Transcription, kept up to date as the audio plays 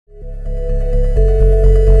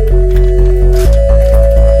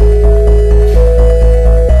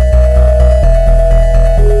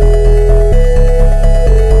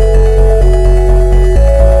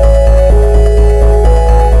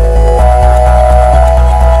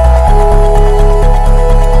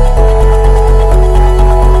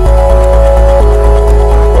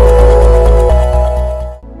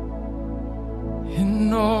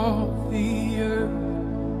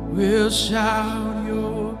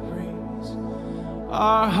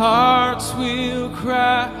Our hearts will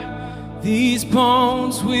cry, these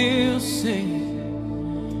bones will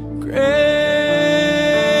sing. Great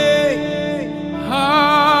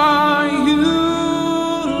are you,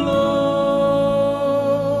 Lord.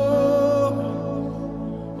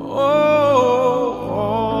 Oh,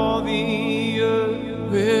 all the earth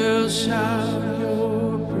will shout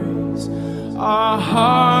your praise. Our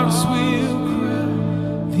hearts will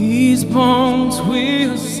cry, these bones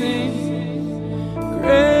will sing.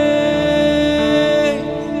 Great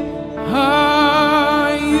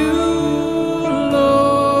are you,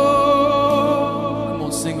 Lord. Come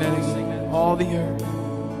on, sing that again. All the earth.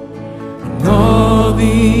 And all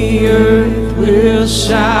the earth will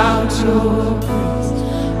shout your praise.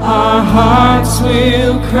 Our hearts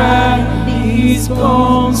will cry, these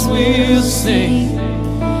bones will sing.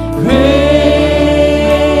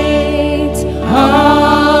 Great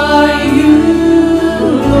are you,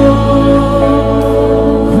 Lord.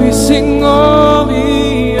 We sing all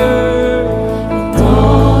the earth.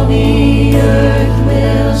 All the earth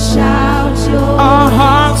will shout your Our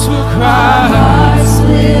hearts will cry. hearts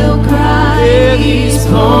will cry. Yeah, these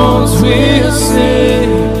bones will sing.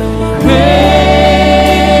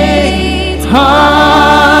 Great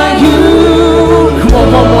are you. Come on,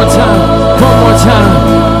 one more time. One more time.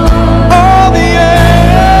 All the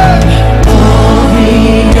earth. All the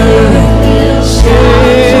earth will shout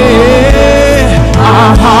Yeah.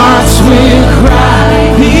 Our hearts will cry.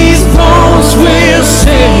 These bones will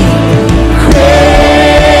sing. Great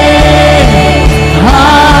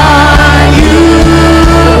are you,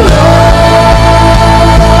 Lord.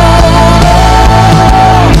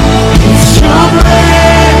 It's your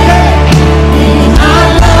breath in our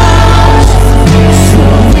lungs, so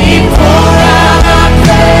we pour out our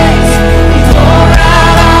praise. We pour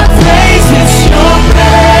out our praise. It's your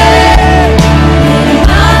breath in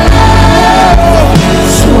our lungs,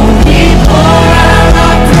 so we pour out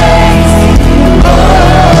our praise.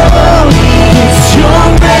 Oh, it's your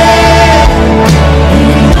breath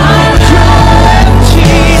in our lungs,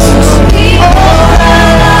 Jesus. We pour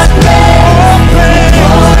out our praise.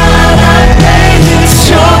 Pour out our praise. It's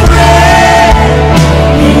your breath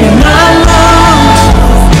in our lungs,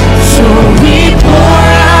 so we pour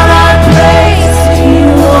out our praise to you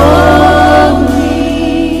only.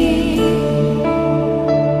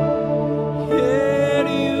 Yeah,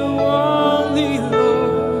 to you only,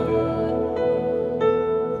 Lord.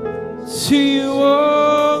 To you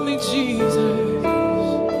only, Jesus.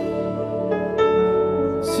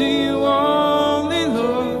 To you only,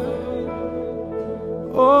 Lord.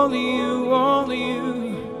 Only you, only you.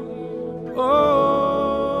 Oh.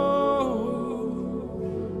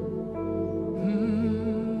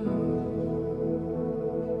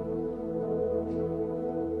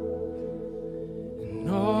 And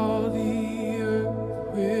all the earth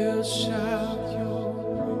will shout your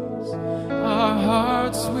praise. Our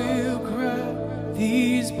hearts will cry,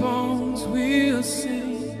 these bones will sing.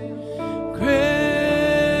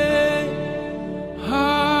 Great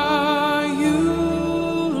are you,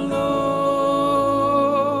 Lord.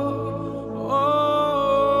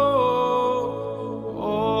 Oh,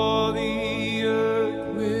 all the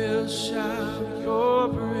earth will shout your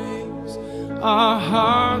praise. Our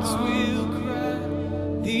hearts will cry,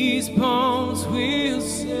 these bones will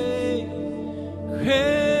sing.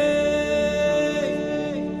 Great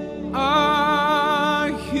are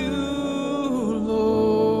you,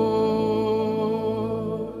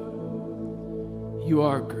 Lord. You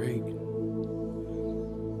are great.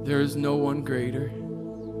 There is no one greater.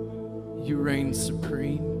 You reign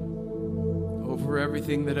supreme over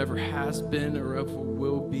everything that ever has been or ever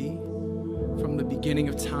will be. From the beginning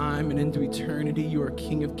of time and into eternity, you are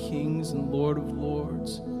King of kings and Lord of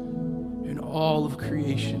lords. And all of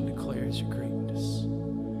creation declares your greatness.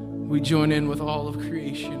 We join in with all of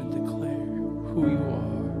creation and declare who you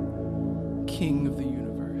are, King of the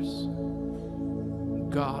universe,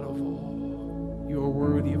 God of all. You are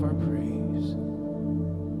worthy of our praise.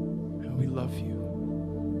 And we love you.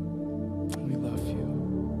 And we love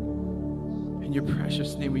you. In your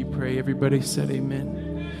precious name we pray. Everybody said amen.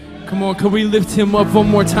 Come on, can we lift him up one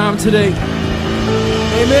more time today?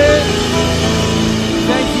 Amen.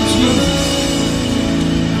 Thank you, Jesus.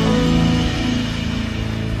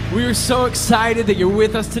 We are so excited that you're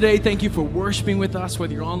with us today. Thank you for worshiping with us,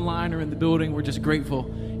 whether you're online or in the building. We're just grateful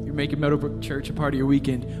you're making Meadowbrook Church a part of your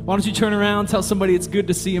weekend. Why don't you turn around, tell somebody it's good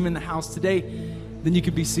to see them in the house today. Then you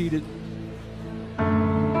can be seated.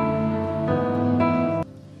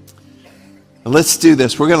 Let's do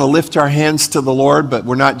this. We're going to lift our hands to the Lord, but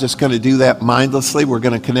we're not just going to do that mindlessly. We're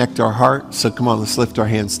going to connect our heart. So come on, let's lift our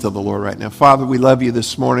hands to the Lord right now. Father, we love you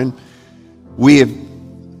this morning.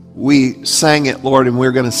 We sang it, Lord, and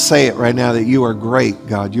we're going to say it right now that you are great,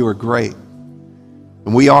 God. You are great.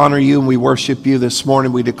 And we honor you and we worship you this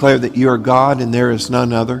morning. We declare that you are God and there is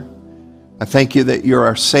none other. I thank you that you're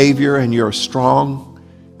our Savior and you're strong.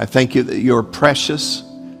 I thank you that you're precious,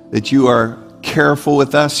 that you are careful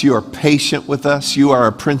with us, you are patient with us, you are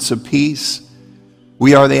a Prince of Peace.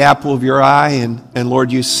 We are the apple of your eye, and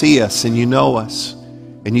Lord, you see us and you know us,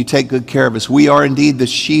 and you take good care of us. We are indeed the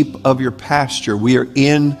sheep of your pasture. We are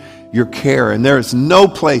in your care, and there is no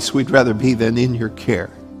place we'd rather be than in your care.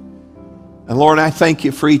 And Lord, I thank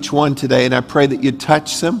you for each one today, and I pray that you'd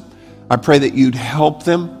touch them. I pray that you'd help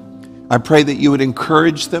them. I pray that you would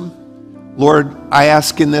encourage them. Lord, I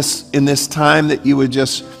ask in this time that you would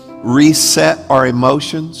just reset our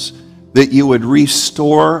emotions, that you would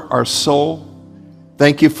restore our soul.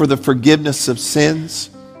 Thank you for the forgiveness of sins.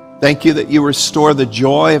 Thank you that you restore the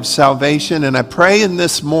joy of salvation. And I pray in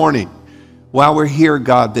this morning, while we're here,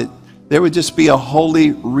 God, that there would just be a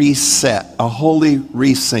holy reset, a holy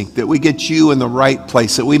resync, that we get you in the right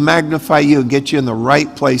place, that we magnify you and get you in the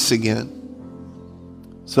right place again,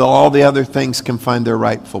 so all the other things can find their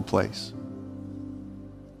rightful place.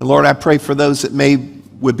 And Lord, I pray for those that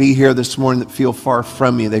would be here this morning that feel far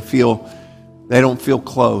from you. They don't feel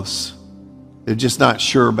close. They're just not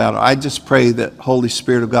sure about it. I just pray that Holy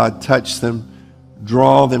Spirit of God touch them,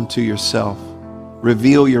 draw them to yourself,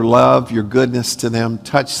 reveal your love, your goodness to them,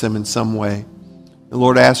 touch them in some way. And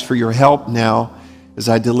Lord, I ask for your help now as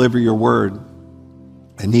I deliver your word.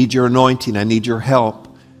 I need your anointing. I need your help.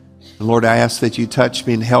 And Lord, I ask that you touch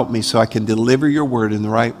me and help me so I can deliver your word in the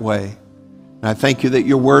right way. And I thank you that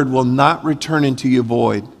your word will not return into you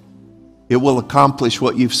void. It will accomplish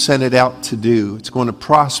what you've sent it out to do. It's going to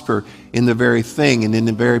prosper in the very thing and in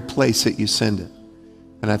the very place that you send it.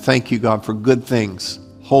 And I thank you, God, for good things,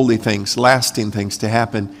 holy things, lasting things to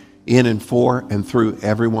happen in and for and through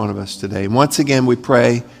every one of us today. And once again, we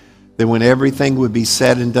pray that when everything would be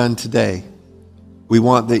said and done today, we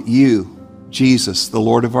want that you, Jesus, the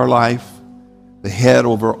Lord of our life, the head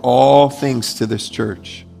over all things to this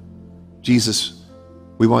church, Jesus,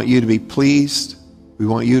 we want you to be pleased. We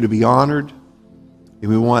want you to be honored.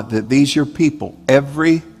 And we want that these your people,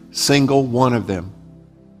 every single one of them,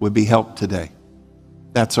 would be helped today.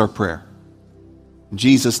 That's our prayer. In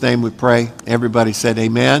Jesus' name we pray. Everybody said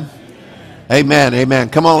amen. Amen. Amen.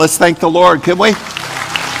 Come on, let's thank the Lord, can we?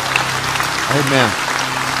 Amen.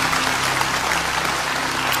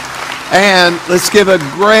 And let's give a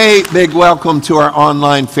great big welcome to our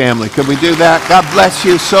online family. Could we do that? God bless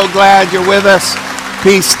you. So glad you're with us.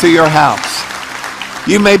 Peace to your house.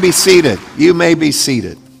 You may be seated. You may be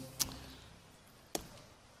seated.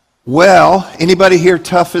 Well, anybody here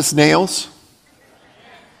tough as nails?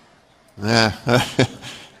 Okay,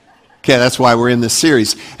 that's why we're in this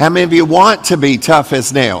series. How many of you want to be tough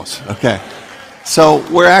as nails? Okay. So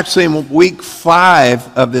we're actually in week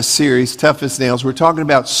 5 of this series, Tough as Nails. We're talking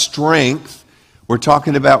about strength. We're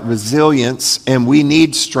talking about resilience, and we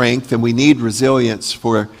need strength and we need resilience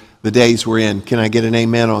for the days we're in. Can I get an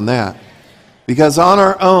amen on that? Because on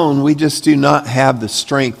our own, we just do not have the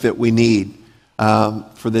strength that we need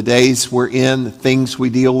for the days we're in, the things we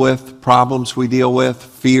deal with, problems we deal with,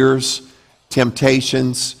 fears,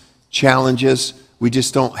 temptations, challenges. We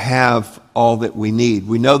just don't have all that we need.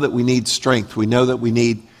 We know that we need strength. We know that we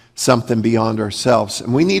need something beyond ourselves.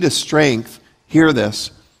 And we need a strength, hear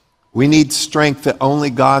this, we need strength that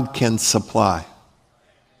only God can supply.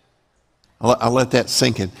 I'll let that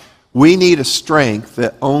sink in. We need a strength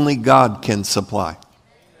that only God can supply.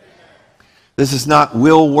 This is not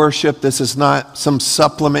will worship. This is not some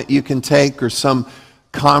supplement you can take or some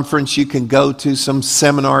conference you can go to, some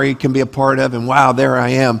seminar you can be a part of, and wow, there I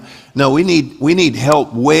am. No, we need help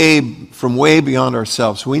from way beyond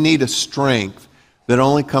ourselves. We need a strength that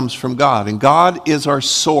only comes from God. And God is our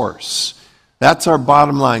source. That's our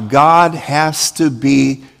bottom line. God has to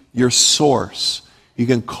be your source. You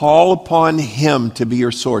can call upon Him to be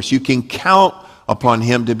your source. You can count upon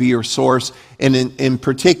Him to be your source. And in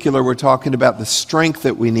particular, we're talking about the strength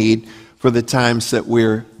that we need for the times that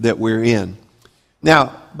we're in.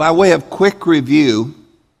 Now, by way of quick review,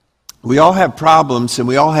 we all have problems and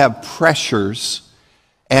we all have pressures,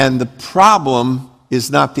 and the problem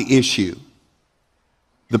is not the issue.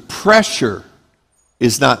 The pressure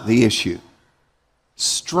is not the issue.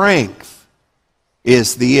 Strength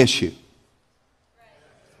is the issue.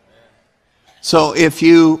 So if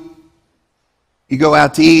you go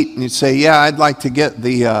out to eat and you say, yeah, I'd like to get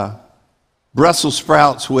the Brussels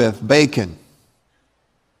sprouts with bacon.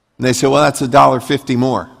 And they say, well, that's $1.50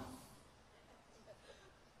 more.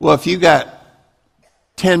 Well, if you got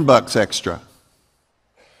 $10 extra,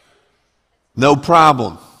 No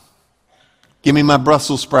problem. Give me my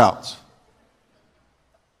Brussels sprouts.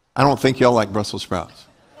 I don't think y'all like Brussels sprouts.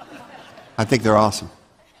 I think they're awesome.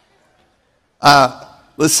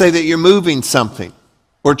 Let's say that you're moving something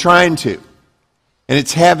or trying to, and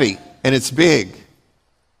it's heavy and it's big,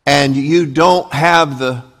 and you don't have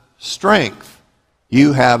the strength.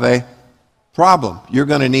 You have a problem. You're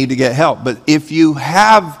going to need to get help. But if you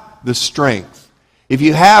have the strength, if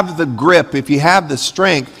you have the grip, if you have the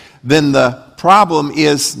strength, then the problem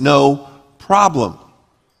is no problem.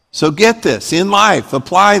 So get this. In life,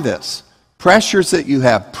 apply this. Pressures that you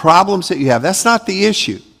have, problems that you have, that's not the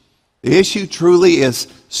issue. The issue truly is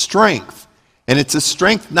strength. And it's a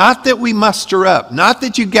strength not that we muster up, not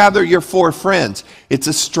that you gather your 4 friends. It's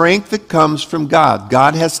a strength that comes from God.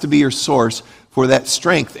 God has to be your source for that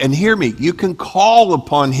strength. And hear me, you can call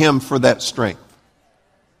upon Him for that strength.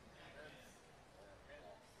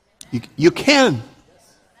 You can.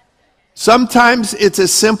 Sometimes it's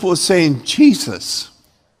as simple as saying, Jesus.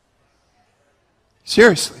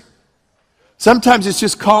 Seriously. Sometimes it's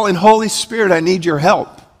just calling, Holy Spirit, I need your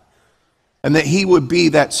help. And that He would be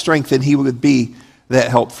that strength and He would be that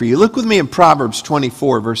help for you. Look with me in Proverbs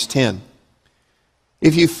 24, verse 10.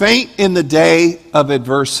 If you faint in the day of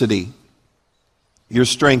adversity, your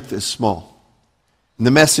strength is small. In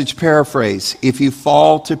the Message paraphrase, if you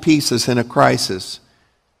fall to pieces in a crisis,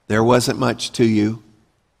 there wasn't much to you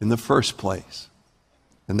in the first place.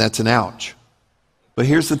 And that's an ouch. But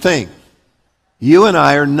here's the thing. You and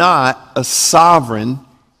I are not a sovereign,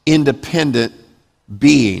 independent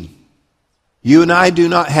being. You and I do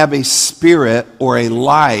not have a spirit or a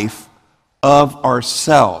life of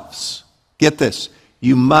ourselves. Get this.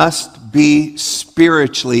 You must be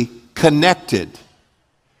spiritually connected.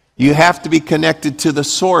 You have to be connected to the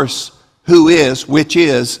source which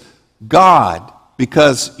is God,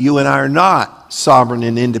 because you and I are not sovereign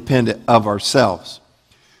and independent of ourselves.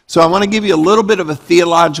 So I want to give you a little bit of a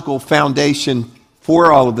theological foundation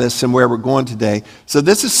for all of this and where we're going today. So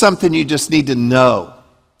this is something you just need to know.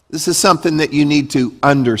 This is something that you need to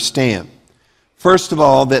understand. First of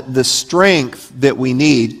all, that the strength that we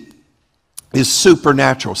need is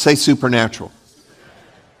supernatural. Say supernatural.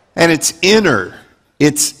 And it's inner.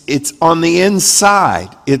 It's on the inside.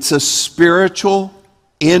 It's a spiritual,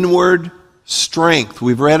 inward strength.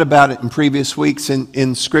 We've read about it in previous weeks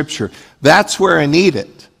in Scripture. That's where I need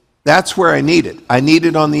it. That's where I need it. I need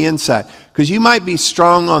it on the inside. Because you might be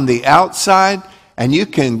strong on the outside and you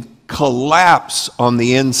can collapse on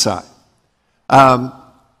the inside.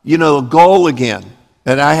 Goal again.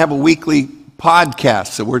 And I have a weekly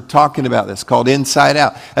podcast that we're talking about this called Inside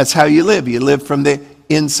Out. That's how you live. You live from the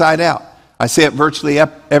inside out. I say it virtually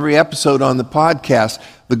every episode on the podcast.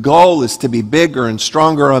 The goal is to be bigger and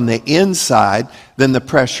stronger on the inside than the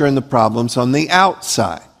pressure and the problems on the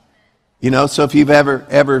outside. So if you've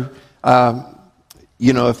ever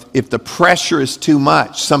if the pressure is too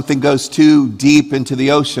much, something goes too deep into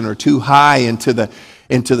the ocean or too high into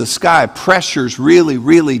the sky, pressures really,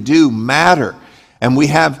 really do matter. And we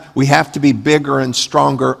have to be bigger and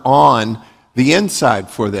stronger on the inside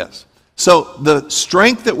for this. So the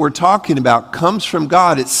strength that we're talking about comes from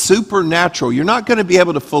God. It's supernatural. You're not going to be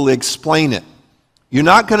able to fully explain it. You're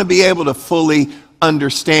not going to be able to fully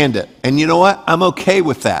understand it. And you know what? I'm okay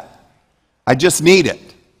with that. I just need it.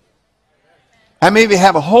 I maybe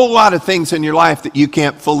have a whole lot of things in your life that you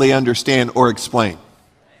can't fully understand or explain.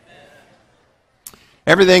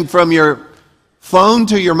 Everything from your phone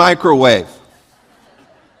to your microwave.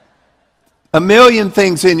 A million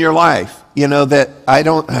things in your life, that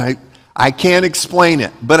I can't explain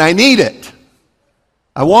it, but I need it.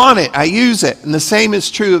 I want it. I use it. And the same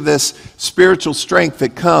is true of this spiritual strength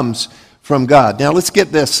that comes from God. Now let's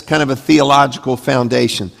get this kind of a theological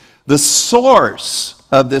foundation. The source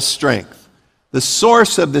of this strength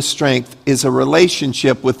is a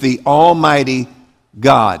relationship with the Almighty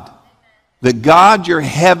God. That God, your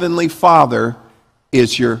heavenly Father,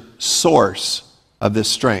 is your source of this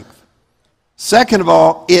strength. Second of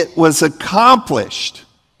all, it was accomplished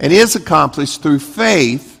and is accomplished through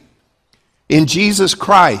faith in Jesus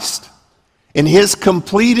Christ, in His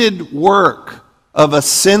completed work of a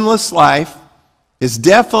sinless life, His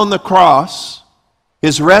death on the cross,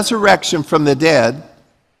 His resurrection from the dead,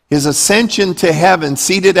 His ascension to heaven,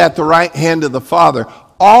 seated at the right hand of the Father.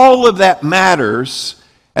 All of that matters,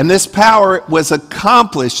 and this power was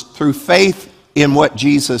accomplished through faith in what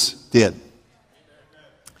Jesus did.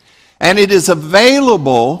 And it is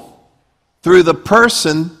available through the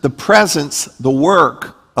person, the presence, the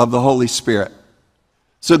work of the Holy Spirit.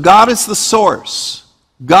 So God is the source.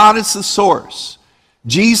 God is the source.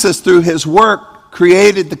 Jesus, through His work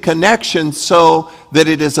created the connection so that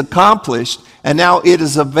it is accomplished, and now it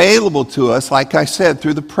is available to us, like I said,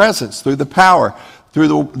 through the presence, through the power,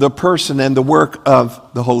 through the person and the work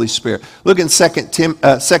of the Holy Spirit. Look in 2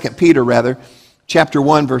 Peter, chapter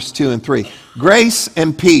 1, verse 2 and 3. Grace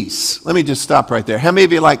and peace. Let me just stop right there. How many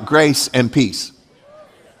of you like grace and peace?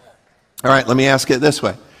 All right, let me ask it this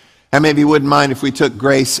way. How many of you wouldn't mind if we took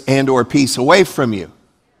grace and or peace away from you?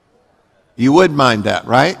 You would mind that,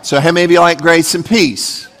 right? So how many of you like grace and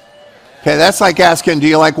peace? Okay, that's like asking, do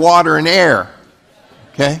you like water and air?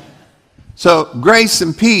 Okay? So grace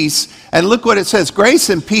and peace, and look what it says. Grace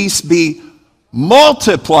and peace be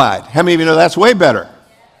multiplied. How many of you know that's way better?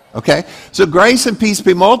 Okay? So grace and peace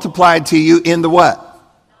be multiplied to you in the what?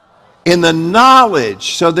 In the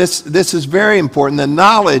knowledge. So this is very important. The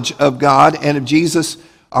knowledge of God and of Jesus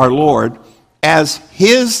our Lord, as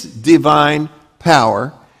His divine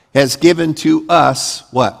power has given to us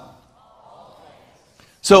what?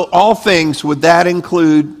 So all things, would that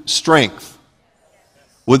include strength?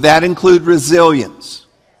 Would that include resilience?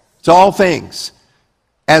 It's all things.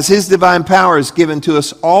 As His divine power has given to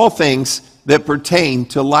us all things that pertain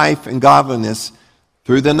to life and godliness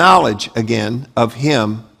through the knowledge, again, of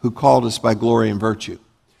Him who called us by glory and virtue.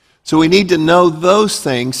 So we need to know those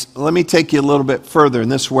things. Let me take you a little bit further,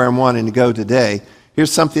 and this is where I'm wanting to go today.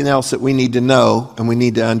 Here's something else that we need to know and we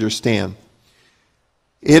need to understand.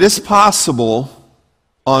 It is possible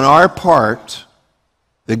on our part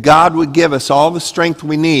that God would give us all the strength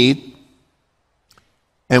we need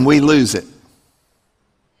and we lose it.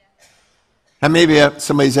 How many of you,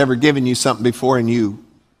 somebody's ever given you something before and you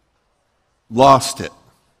lost it?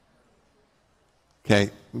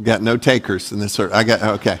 Okay, we've got no takers in this.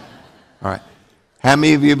 Okay, all right. How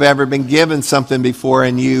many of you have ever been given something before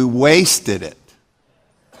and you wasted it?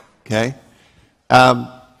 Okay? And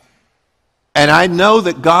I know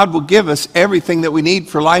that God will give us everything that we need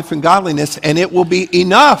for life and godliness, and it will be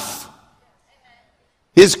enough.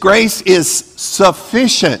 His grace is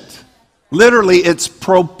sufficient. Literally, it's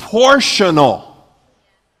proportional.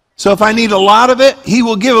 So if I need a lot of it, He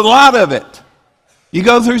will give a lot of it. You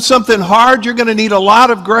go through something hard, you're going to need a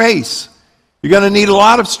lot of grace. You're going to need a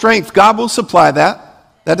lot of strength. God will supply that.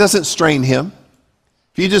 That doesn't strain Him.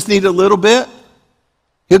 If you just need a little bit,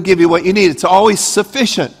 He'll give you what you need. It's always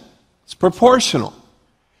sufficient. It's proportional.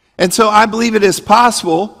 And so I believe it is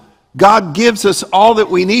possible God gives us all that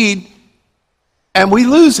we need and we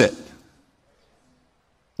lose it.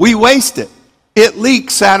 We waste it. It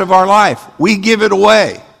leaks out of our life. We give it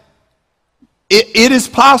away. It is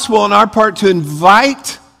possible on our part to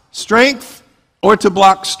invite strength or to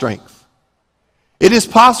block strength. It is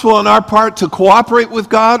possible on our part to cooperate with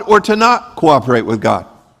God or to not cooperate with God.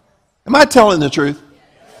 Am I telling the truth?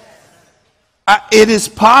 It is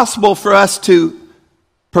possible for us to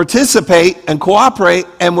participate and cooperate,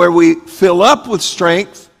 and where we fill up with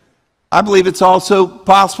strength, I believe it's also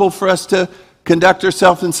possible for us to conduct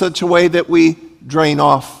ourselves in such a way that we drain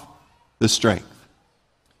off the strength.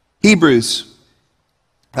 Hebrews,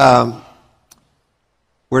 where'd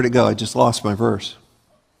it go? I just lost my verse.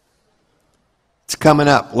 It's coming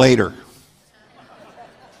up later.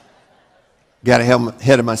 Got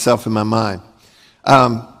ahead of myself in my mind.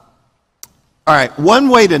 All right, one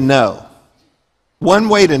way to know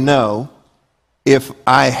if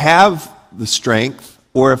I have the strength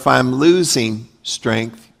or if I'm losing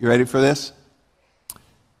strength, you ready for this?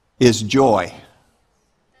 Is joy.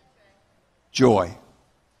 Joy.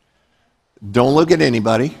 Don't look at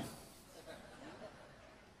anybody,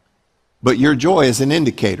 but your joy is an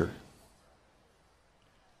indicator.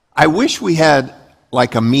 I wish we had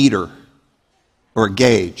like a meter or a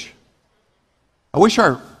gauge. I wish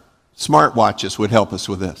our smartwatches would help us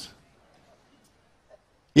with this.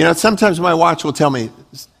 You know, sometimes my watch will tell me,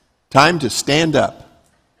 it's time to stand up.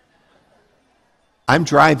 I'm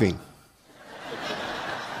driving.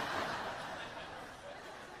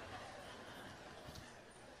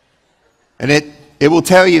 And it will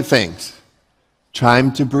tell you things.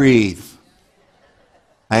 Time to breathe.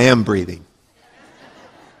 I am breathing.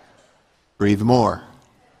 Breathe more.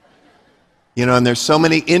 You know, and there's so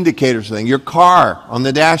many indicators of things. Your car on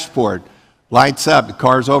the dashboard lights up. The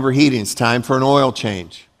car's overheating. It's time for an oil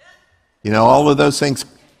change. You know, all of those things.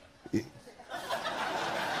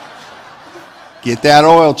 Get that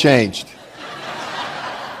oil changed.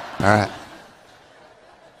 All right.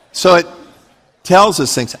 So it tells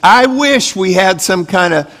us things. I wish we had some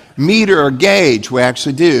kind of meter or gauge, we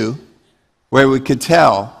actually do, where we could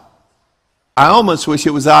tell. I almost wish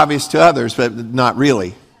it was obvious to others, but not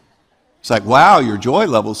really. It's like, wow, your joy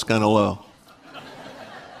level's kind of low. You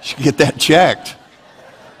should get that checked.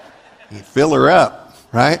 You fill her up,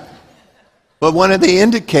 right? But one of the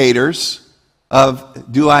indicators of,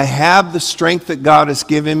 do I have the strength that God has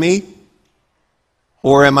given me?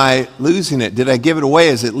 Or am I losing it? Did I give it away?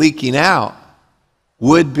 Is it leaking out?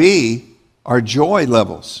 Would be our joy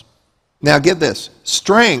levels. Now get this.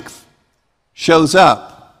 Strength shows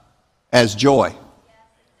up as joy.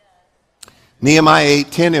 Nehemiah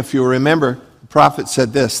 8:10, if you remember, the prophet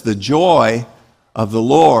said this, the joy of the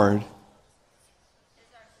Lord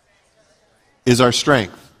is our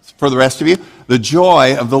strength. For the rest of you, the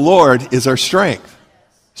joy of the Lord is our strength.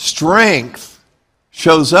 Strength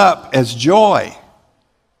shows up as joy.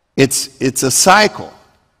 It's a cycle.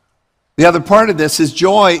 The other part of this is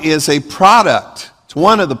joy is a product. It's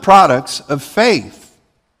one of the products of faith.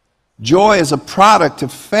 Joy is a product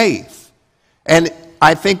of faith. And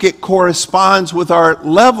I think it corresponds with our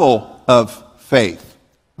level of faith.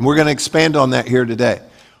 And we're going to expand on that here today.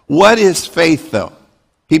 What is faith, though?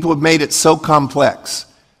 People have made it so complex.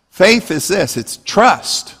 Faith is this. It's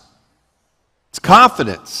trust. It's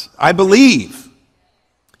confidence. I believe.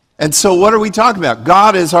 And so what are we talking about?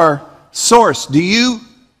 God is our source. Do you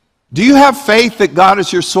have faith that God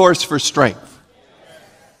is your source for strength?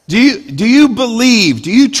 Do you believe?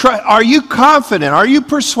 Do you trust? Are you confident? Are you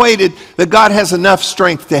persuaded that God has enough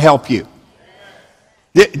strength to help you?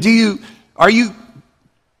 Are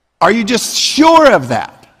you just sure of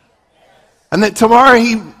that? And that tomorrow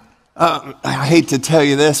I hate to tell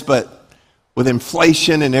you this, but with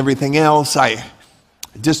inflation and everything else, I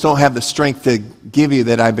just don't have the strength to give you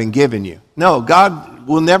that I've been giving you. No, God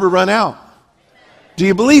will never run out. Do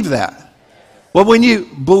you believe that? Well, when you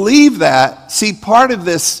believe that, see, part of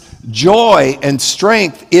this joy and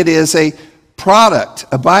strength, it is a product,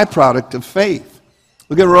 a byproduct of faith.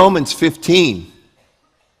 Look at Romans 15.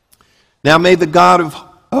 Now may the God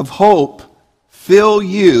of hope fill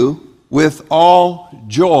you with all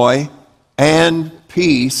joy and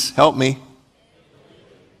peace, help me,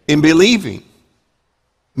 in believing.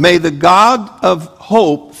 May the God of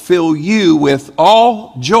hope fill you with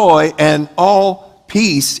all joy and all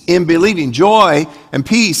peace in believing. Joy and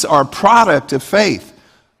peace are a product of faith.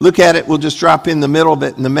 Look at it. We'll just drop in the middle of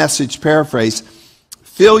it in the Message paraphrase.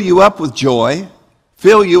 Fill you up with joy.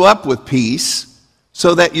 Fill you up with peace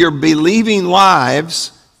so that your believing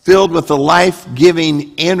lives filled with the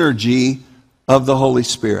life-giving energy of the Holy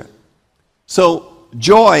Spirit. So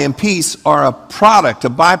joy and peace are a product, a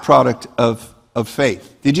byproduct of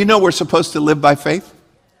faith. Did you know we're supposed to live by faith?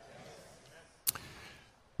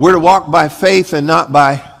 We're to walk by faith and not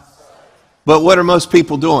by... But what are most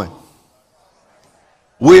people doing?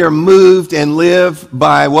 We are moved and live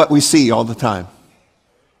by what we see all the time.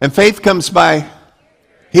 And faith comes by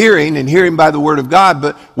hearing, and hearing by the Word of God.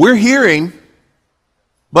 But we're hearing,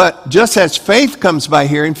 but just as faith comes by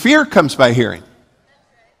hearing, fear comes by hearing.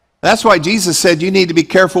 That's why Jesus said you need to be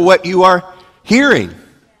careful what you are hearing.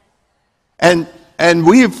 And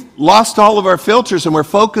we've lost all of our filters and we're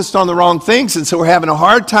focused on the wrong things. And so we're having a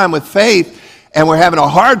hard time with faith and we're having a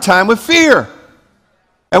hard time with fear.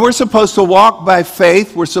 And we're supposed to walk by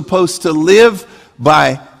faith. We're supposed to live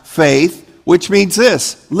by faith, which means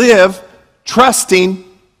this: live trusting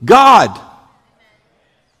God.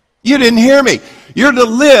 You didn't hear me. You're to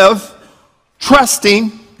live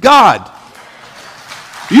trusting God.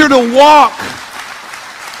 You're to walk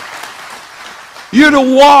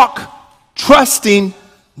trusting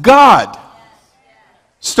God.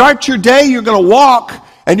 Start your day, you're going to walk,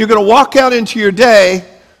 and you're going to walk out into your day.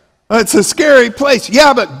 It's a scary place.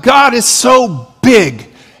 Yeah, but God is so big,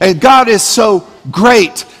 and God is so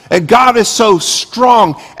great, and God is so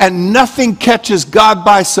strong, and nothing catches God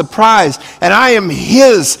by surprise. And I am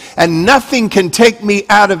His, and nothing can take me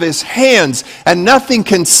out of His hands, and nothing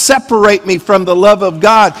can separate me from the love of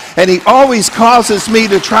God. And He always causes me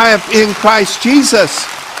to triumph in Christ Jesus.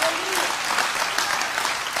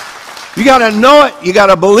 You got to know it. You got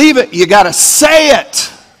to believe it. You got to say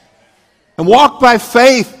it. And walk by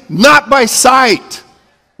faith, not by sight.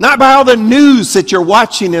 Not by all the news that you're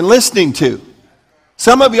watching and listening to.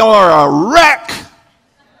 Some of y'all are a wreck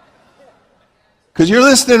because you're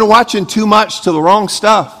listening and watching too much to the wrong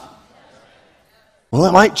stuff. Well,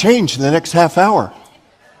 it might change in the next half hour.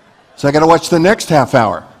 So I got to watch the next half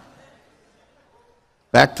hour.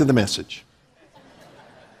 Back to the message.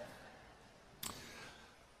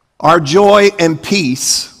 Our joy and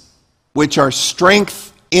peace, which are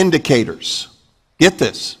strength indicators. Get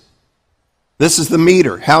this. This is the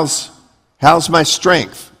meter. How's my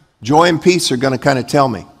strength? Joy and peace are going to kind of tell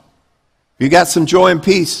me. If you got some joy and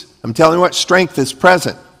peace, I'm telling you what, strength is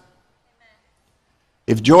present.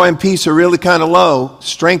 If joy and peace are really kind of low,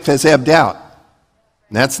 strength has ebbed out.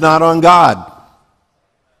 And that's not on God.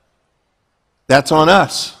 That's on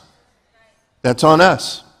us. That's on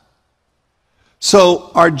us.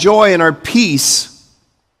 So our joy and our peace,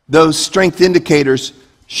 those strength indicators,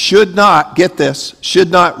 should not, get this, should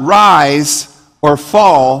not rise or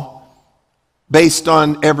fall based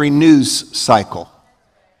on every news cycle.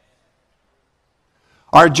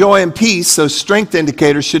 Our joy and peace, those strength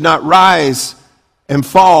indicators, should not rise and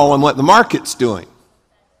fall on what the market's doing.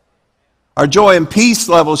 Our joy and peace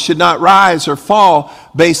levels should not rise or fall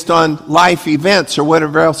based on life events or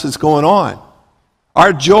whatever else is going on.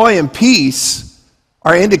 Our joy and peace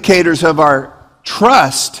are indicators of our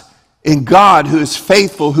trust in God, who is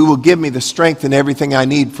faithful, who will give me the strength and everything I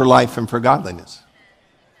need for life and for godliness.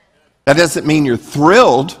 That doesn't mean you're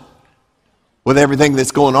thrilled with everything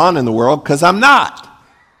that's going on in the world, because I'm not.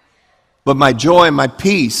 But my joy and my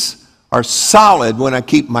peace are solid when I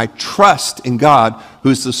keep my trust in God,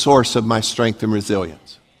 who's the source of my strength and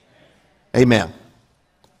resilience. Amen.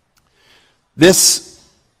 This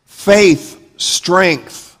faith,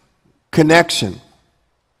 strength, connection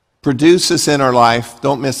produces in our life,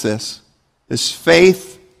 don't miss this, this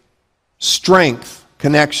faith, strength,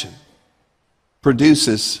 connection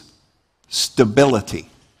produces stability.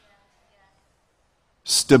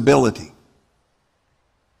 Stability.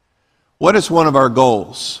 What is one of our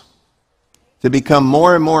goals? To become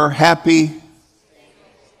more and more happy,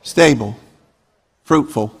 stable,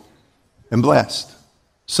 fruitful, and blessed,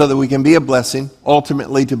 so that we can be a blessing,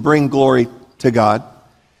 ultimately to bring glory to God.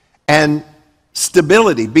 And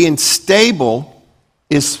stability, being stable,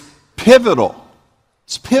 is pivotal.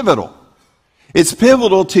 It's pivotal. It's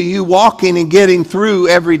pivotal to you walking and getting through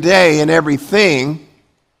every day, and everything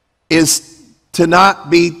is to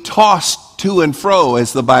not be tossed to and fro,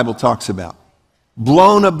 as the Bible talks about.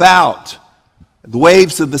 Blown about the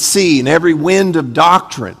waves of the sea and every wind of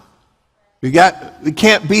doctrine. We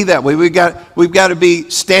can't be that way. We've got to be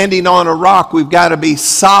standing on a rock. We've got to be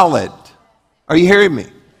solid. Are you hearing me?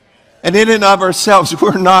 And in and of ourselves,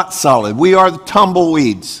 we're not solid. We are the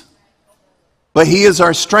tumbleweeds. But He is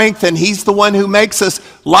our strength, and He's the one who makes us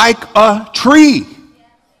like a tree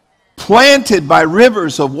planted by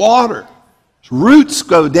rivers of water. Roots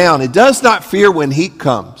go down. It does not fear when heat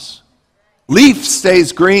comes. Leaf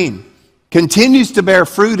stays green, continues to bear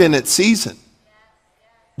fruit in its season.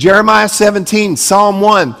 Jeremiah 17, Psalm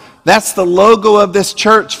 1, that's the logo of this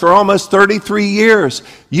church for almost 33 years.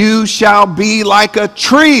 You shall be like a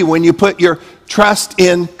tree when you put your trust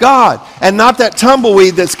in God, and not that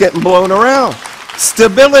tumbleweed that's getting blown around.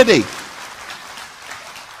 Stability.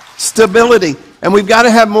 Stability. And we've got to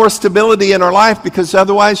have more stability in our life, because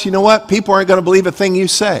otherwise, you know what? People aren't going to believe a thing you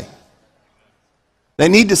say. They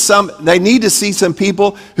need to see some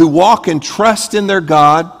people who walk and trust in their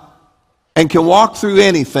God and can walk through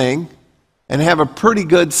anything and have a pretty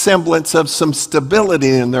good semblance of some stability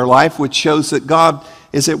in their life, which shows that God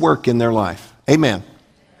is at work in their life. Amen.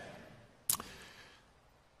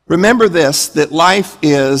 Remember this, that life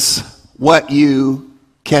is what you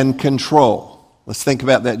can control. Let's think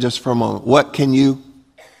about that just for a moment. What can you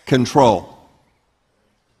control?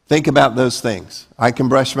 Think about those things. I can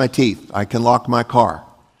brush my teeth. I can lock my car.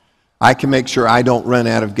 I can make sure I don't run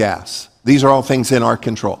out of gas. These are all things in our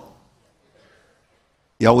control.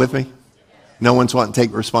 Y'all with me? No one's wanting to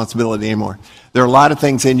take responsibility anymore. There are a lot of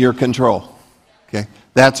things in your control. Okay?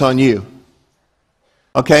 That's on you.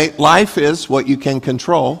 Okay? Life is what you can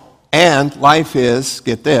control, and life is,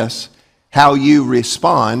 get this, how you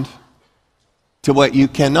respond to what you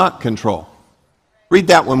cannot control. Read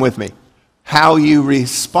that one with me. How you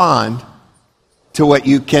respond to what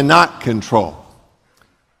you cannot control.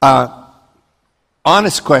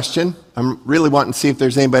 Honest question. I'm really wanting to see if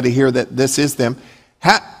there's anybody here that this is them.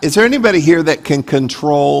 Is there anybody here that can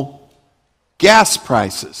control gas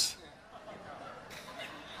prices?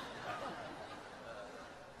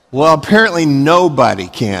 Well, apparently nobody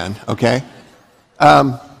can, okay?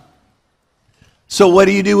 So what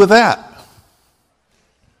do you do with that?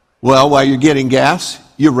 Well, while you're getting gas,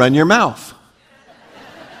 you run your mouth.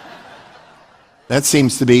 That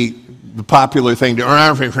seems to be the popular thing to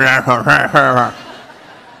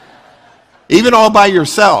even all by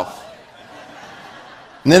yourself.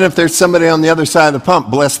 And then if there's somebody on the other side of the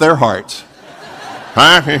pump, bless their hearts.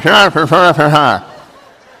 Why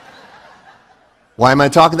am I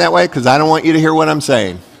talking that way? Because I don't want you to hear what I'm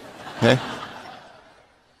saying. Okay?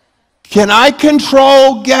 Can I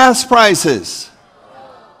control gas prices?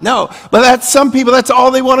 No, but that's some people, that's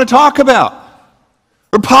all they want to talk about.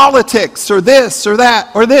 Or politics, or this, or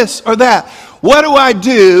that, or this, or that. What do I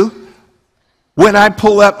do when I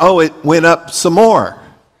pull up, oh, it went up some more?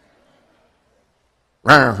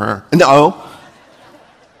 No.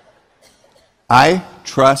 I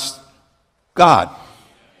trust God.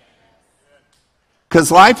 Because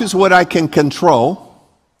life is what I can control,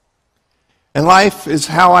 and life is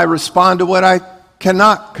how I respond to what I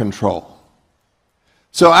cannot control.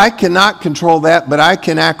 So I cannot control that, but I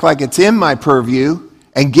can act like it's in my purview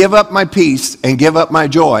and give up my peace and give up my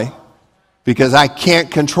joy because I can't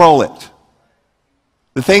control it.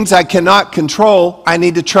 The things I cannot control, I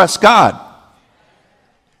need to trust God.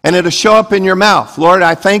 And it'll show up in your mouth. Lord,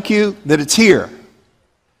 I thank you that it's here.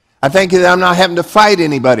 I thank you that I'm not having to fight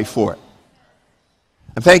anybody for it.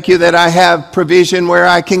 I thank you that I have provision where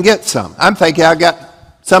I can get some. I'm thanking I got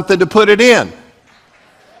something to put it in.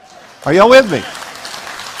 Are y'all with me?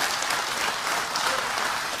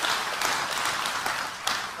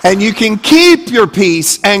 And you can keep your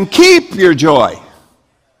peace and keep your joy.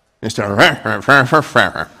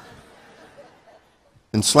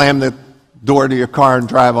 And slam the door to your car and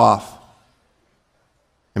drive off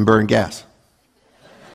and burn gas.